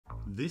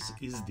This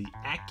is the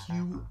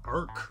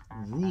ACU-ARC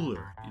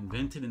Ruler,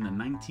 invented in the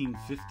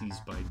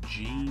 1950s by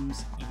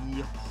James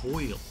E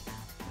Hoyle.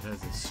 It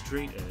has a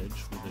straight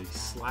edge with a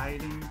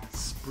sliding,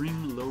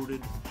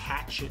 spring-loaded,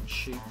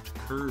 hatchet-shaped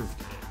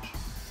curved edge.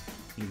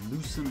 You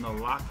loosen the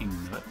locking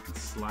nut and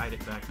slide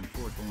it back and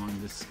forth along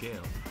this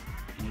scale,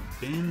 and it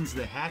bends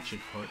the hatchet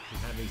part to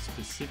have a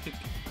specific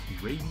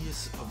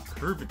radius of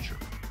curvature.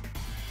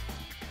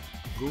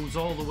 It goes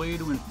all the way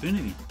to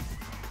infinity.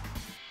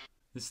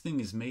 This thing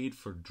is made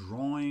for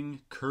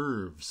drawing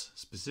curves,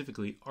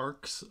 specifically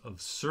arcs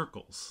of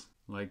circles.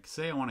 Like,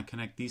 say I want to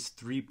connect these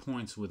 3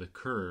 points with a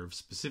curve,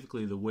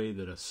 specifically the way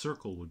that a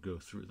circle would go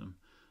through them.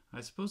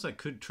 I suppose I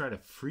could try to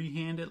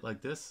freehand it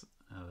like this.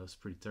 Oh, that was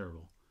pretty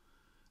terrible.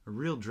 A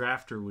real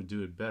drafter would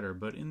do it better,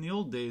 but in the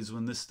old days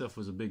when this stuff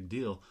was a big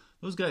deal,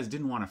 those guys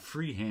didn't want to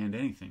freehand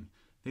anything.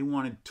 They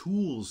wanted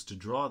tools to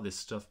draw this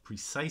stuff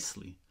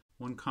precisely.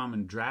 One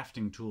common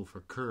drafting tool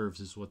for curves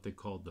is what they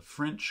called the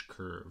French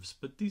curves,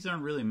 but these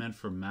aren't really meant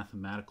for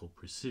mathematical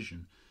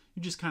precision.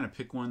 You just kind of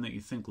pick one that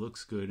you think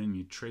looks good and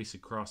you trace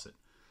across it.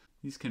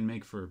 These can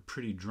make for a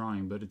pretty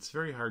drawing, but it's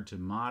very hard to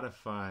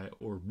modify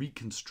or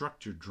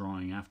reconstruct your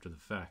drawing after the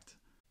fact.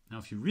 Now,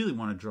 if you really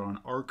want to draw an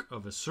arc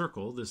of a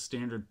circle, the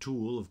standard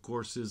tool, of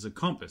course, is a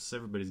compass.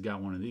 Everybody's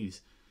got one of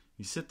these.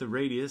 You set the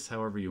radius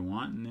however you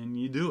want, and then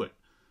you do it.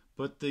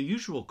 But the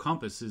usual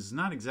compass is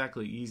not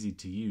exactly easy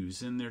to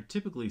use, and they're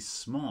typically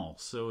small,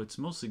 so it's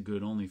mostly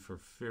good only for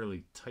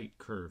fairly tight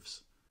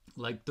curves.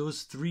 Like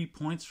those 3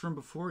 points from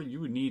before, you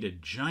would need a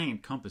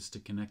giant compass to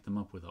connect them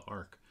up with an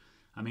arc.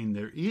 I mean,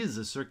 there is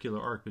a circular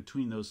arc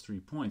between those 3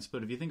 points,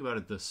 but if you think about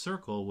it, the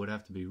circle would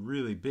have to be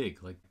really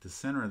big. Like the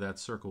center of that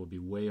circle would be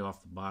way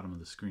off the bottom of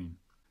the screen.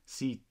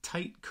 See,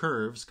 tight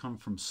curves come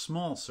from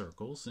small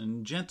circles,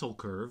 and gentle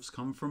curves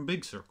come from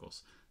big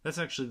circles. That's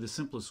actually the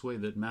simplest way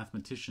that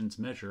mathematicians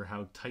measure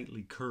how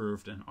tightly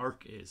curved an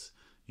arc is.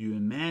 You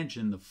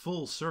imagine the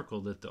full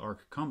circle that the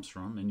arc comes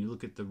from, and you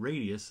look at the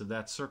radius of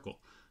that circle.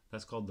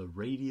 That's called the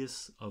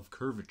radius of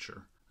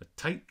curvature. A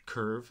tight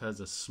curve has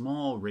a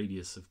small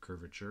radius of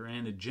curvature,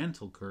 and a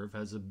gentle curve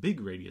has a big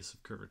radius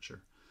of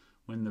curvature.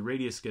 When the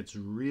radius gets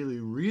really,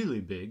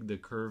 really big, the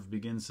curve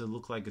begins to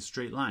look like a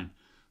straight line.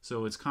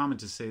 So it's common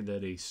to say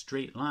that a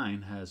straight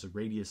line has a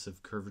radius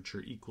of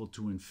curvature equal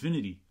to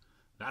infinity.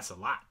 That's a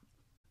lot.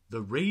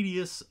 The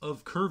radius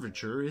of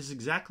curvature is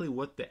exactly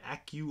what the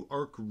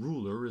ACU-ARC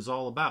ruler is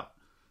all about.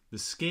 The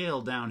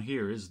scale down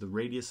here is the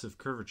radius of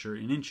curvature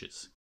in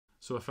inches.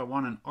 So if I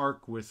want an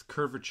arc with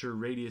curvature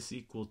radius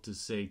equal to,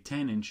 say,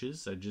 10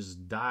 inches, I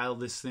just dial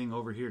this thing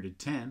over here to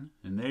 10,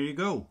 and there you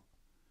go.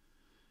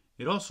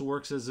 It also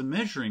works as a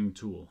measuring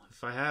tool.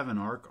 If I have an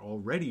arc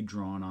already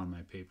drawn on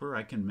my paper,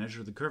 I can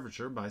measure the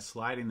curvature by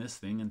sliding this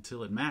thing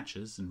until it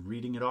matches and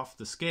reading it off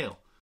the scale.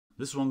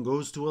 This one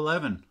goes to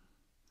 11.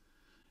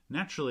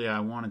 Naturally,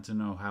 I wanted to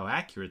know how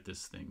accurate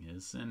this thing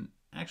is, and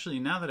actually,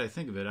 now that I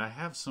think of it, I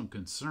have some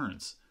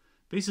concerns.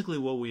 Basically,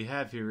 what we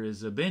have here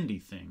is a bendy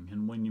thing,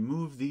 and when you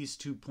move these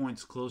 2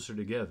 points closer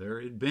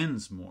together, it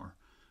bends more.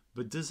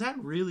 But does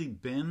that really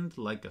bend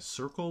like a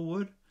circle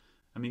would?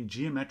 I mean,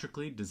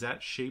 geometrically, does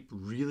that shape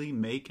really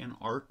make an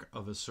arc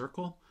of a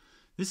circle?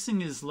 This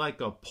thing is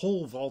like a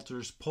pole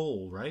vaulter's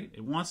pole, right?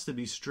 It wants to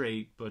be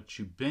straight, but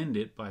you bend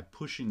it by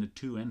pushing the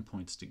 2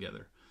 endpoints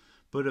together.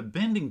 But a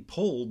bending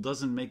pole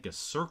doesn't make a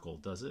circle,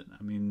 does it?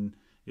 I mean,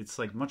 it's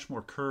like much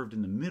more curved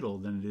in the middle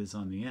than it is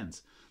on the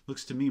ends.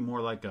 Looks to me more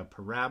like a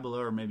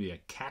parabola or maybe a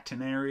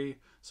catenary,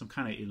 some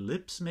kind of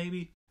ellipse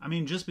maybe. I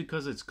mean, just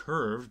because it's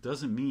curved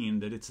doesn't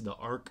mean that it's the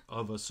arc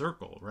of a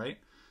circle, right?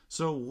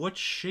 So what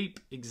shape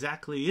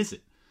exactly is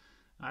it?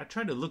 I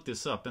tried to look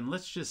this up, and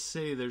let's just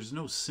say there's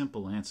no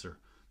simple answer.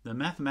 The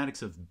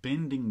mathematics of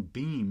bending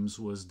beams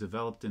was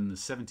developed in the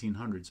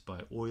 1700s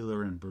by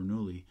Euler and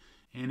Bernoulli,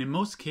 and in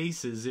most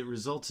cases it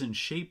results in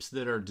shapes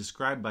that are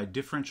described by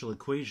differential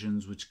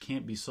equations which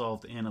can't be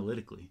solved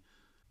analytically.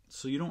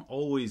 So you don't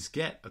always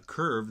get a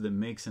curve that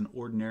makes an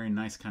ordinary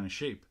nice kind of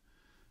shape.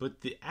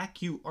 But the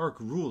ACU-ARC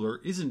ruler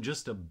isn't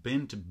just a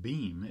bent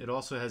beam. It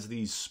also has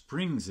these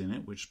springs in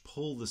it which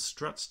pull the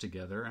struts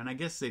together, and I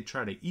guess they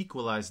try to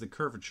equalize the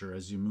curvature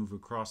as you move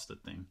across the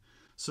thing.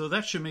 So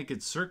that should make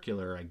it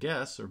circular, I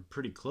guess, or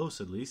pretty close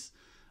at least.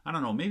 I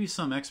don't know, maybe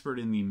some expert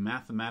in the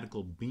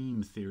mathematical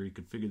beam theory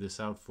could figure this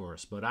out for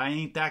us, but I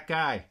ain't that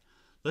guy.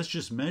 Let's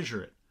just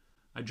measure it.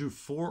 I drew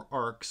 4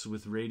 arcs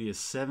with radius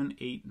 7,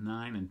 8,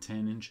 9, and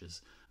 10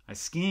 inches. I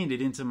scanned it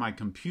into my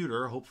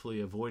computer, hopefully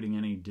avoiding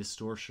any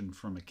distortion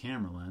from a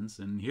camera lens,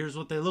 and here's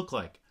what they look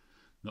like.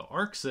 The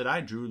arcs that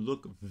I drew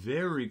look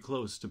very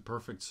close to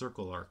perfect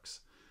circle arcs.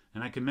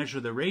 And I can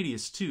measure the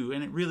radius too,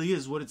 and it really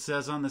is what it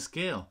says on the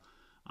scale.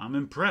 I'm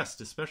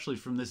impressed, especially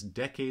from this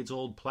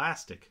decades-old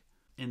plastic.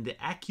 And the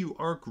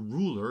ACU-ARC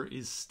ruler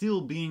is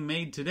still being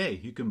made today.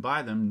 You can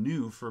buy them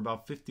new for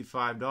about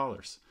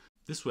 $55.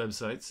 This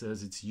website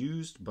says it's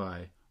used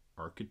by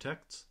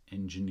architects,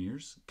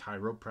 engineers,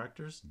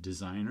 chiropractors,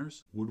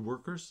 designers,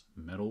 woodworkers,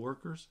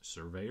 metalworkers,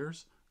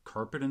 surveyors,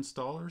 carpet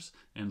installers,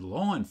 and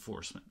law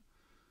enforcement.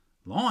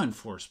 Law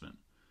enforcement?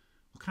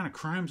 What kind of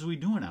crimes are we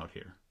doing out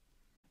here?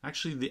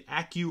 Actually, the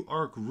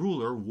ACU-ARC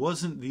Ruler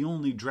wasn't the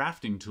only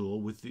drafting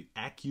tool with the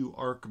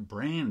ACU-ARC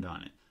brand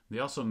on it. They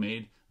also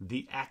made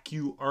the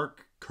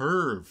ACU-ARC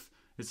Curve.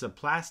 It's a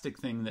plastic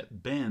thing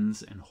that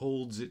bends and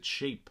holds its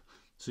shape,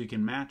 so you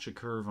can match a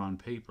curve on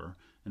paper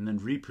and then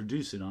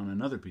reproduce it on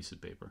another piece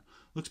of paper.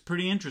 Looks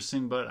pretty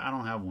interesting, but I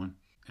don't have one.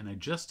 And I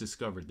just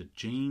discovered that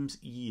James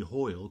E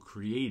Hoyle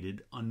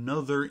created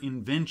another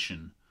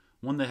invention,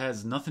 one that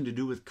has nothing to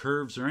do with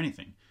curves or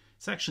anything.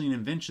 It's actually an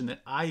invention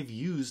that I've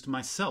used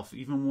myself,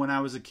 even when I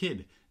was a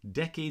kid,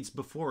 decades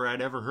before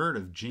I'd ever heard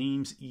of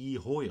James E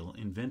Hoyle,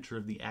 inventor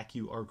of the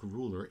ACU-ARC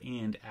Ruler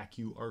and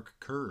ACU-ARC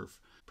Curve.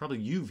 Probably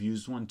you've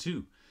used one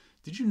too.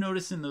 Did you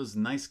notice in those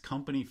nice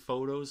company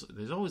photos,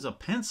 there's always a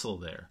pencil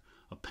there?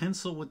 A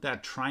pencil with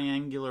that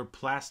triangular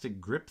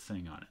plastic grip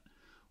thing on it.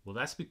 Well,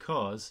 that's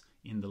because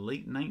in the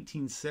late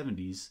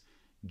 1970s,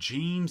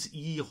 James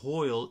E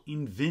Hoyle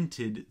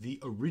invented the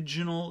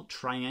original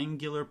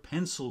triangular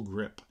pencil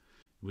grip.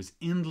 It was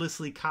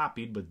endlessly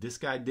copied, but this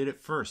guy did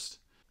it first.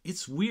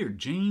 It's weird.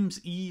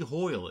 James E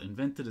Hoyle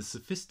invented a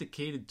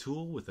sophisticated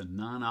tool with a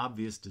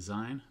non-obvious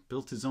design,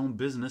 built his own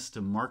business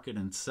to market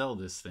and sell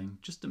this thing.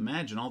 Just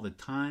imagine all the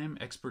time,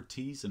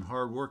 expertise, and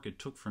hard work it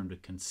took for him to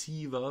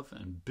conceive of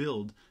and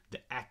build the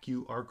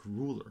ACU-ARC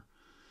Ruler.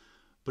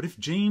 But if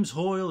James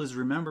Hoyle is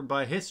remembered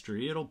by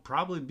history, it'll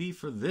probably be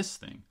for this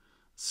thing.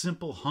 A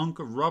simple hunk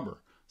of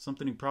rubber,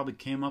 something he probably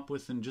came up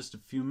with in just a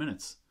few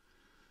minutes.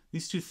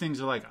 These two things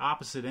are like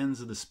opposite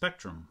ends of the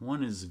spectrum.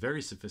 One is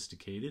very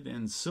sophisticated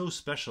and so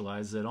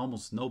specialized that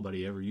almost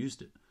nobody ever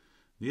used it.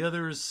 The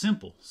other is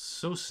simple,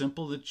 so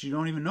simple that you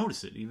don't even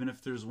notice it, even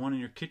if there's one in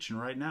your kitchen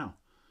right now.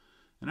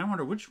 And I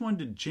wonder, which one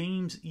did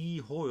James E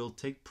Hoyle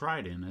take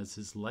pride in as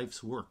his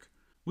life's work?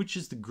 Which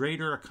is the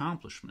greater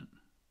accomplishment?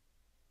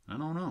 I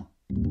don't know.